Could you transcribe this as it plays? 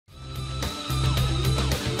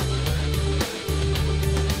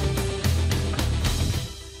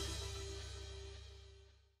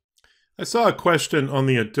I saw a question on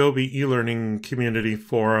the Adobe eLearning community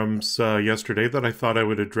forums yesterday that I thought I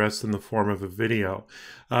would address in the form of a video.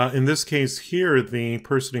 In this case here, the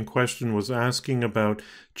person in question was asking about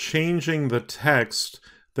changing the text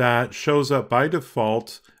that shows up by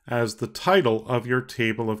default as the title of your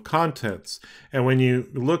table of contents. And when you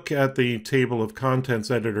look at the table of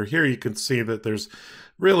contents editor here, you can see that there's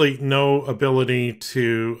really no ability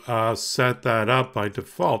to set that up by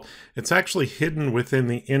default. It's actually hidden within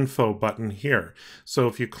the info button here. So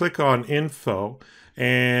if you click on info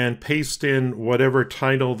and paste in whatever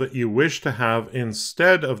title that you wish to have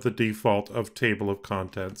instead of the default of table of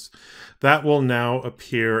contents, that will now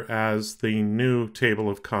appear as the new table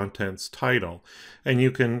of contents title. And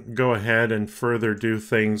you can go ahead and further do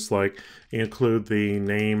things like include the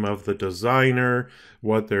name of the designer,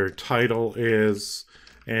 what their title is,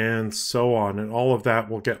 and so on, and all of that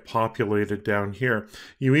will get populated down here.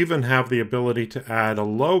 You even have the ability to add a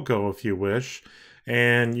logo if you wish,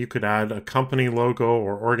 and you could add a company logo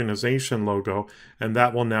or organization logo, and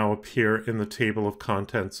that will now appear in the table of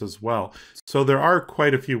contents as well. So there are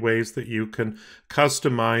quite a few ways that you can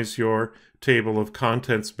customize your table of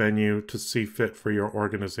contents menu to see fit for your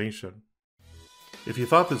organization. If you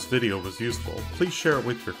thought this video was useful, please share it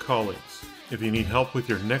with your colleagues. If you need help with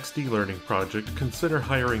your next e-learning project, consider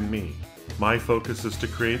hiring me. My focus is to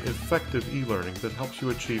create effective e-learning that helps you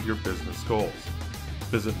achieve your business goals.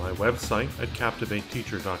 Visit my website at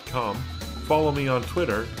captivateteacher.com, follow me on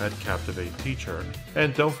Twitter at captivateteacher,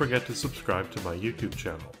 and don't forget to subscribe to my YouTube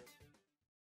channel.